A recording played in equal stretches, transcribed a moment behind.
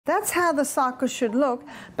That's how the cycle should look,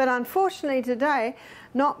 but unfortunately today,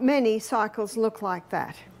 not many cycles look like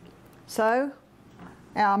that. So,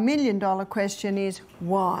 our million-dollar question is,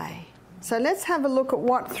 why? So let's have a look at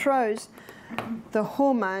what throws the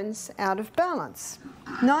hormones out of balance.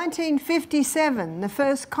 1957, the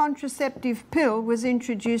first contraceptive pill was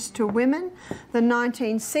introduced to women. The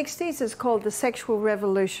 1960s is called the sexual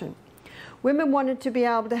revolution. Women wanted to be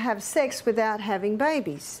able to have sex without having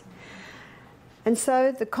babies. And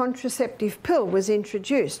so the contraceptive pill was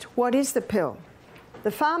introduced. What is the pill? The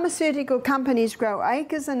pharmaceutical companies grow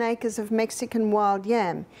acres and acres of Mexican wild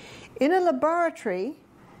yam. In a laboratory,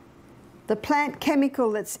 the plant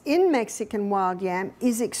chemical that's in Mexican wild yam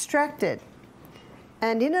is extracted.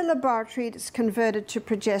 And in a laboratory, it's converted to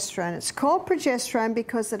progesterone. It's called progesterone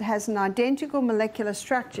because it has an identical molecular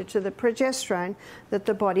structure to the progesterone that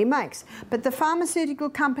the body makes. But the pharmaceutical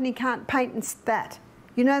company can't patent that.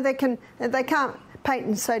 You know, they can't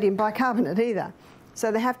patent sodium bicarbonate either.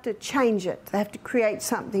 So they have to change it. They have to create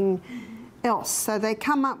something else. So they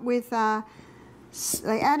come up with,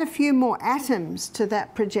 they add a few more atoms to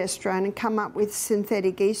that progesterone and come up with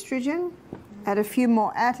synthetic estrogen. Add a few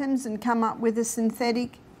more atoms and come up with a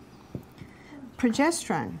synthetic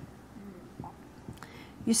progesterone.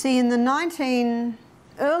 You see, in the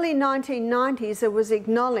early 1990s, it was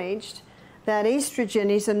acknowledged that estrogen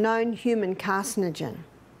is a known human carcinogen.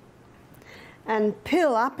 And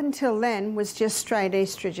pill, up until then, was just straight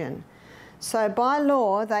estrogen. So by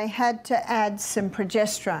law, they had to add some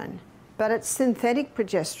progesterone. But it's synthetic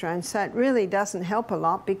progesterone, so it really doesn't help a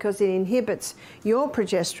lot because it inhibits your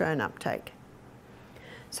progesterone uptake.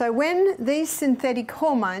 So when these synthetic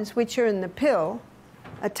hormones, which are in the pill,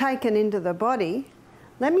 are taken into the body,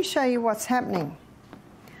 let me show you what's happening.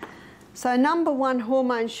 So number 1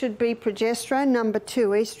 hormone should be progesterone, number 2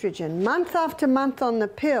 estrogen. Month after month on the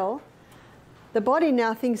pill, the body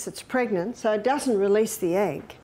now thinks it's pregnant, so it doesn't release the egg.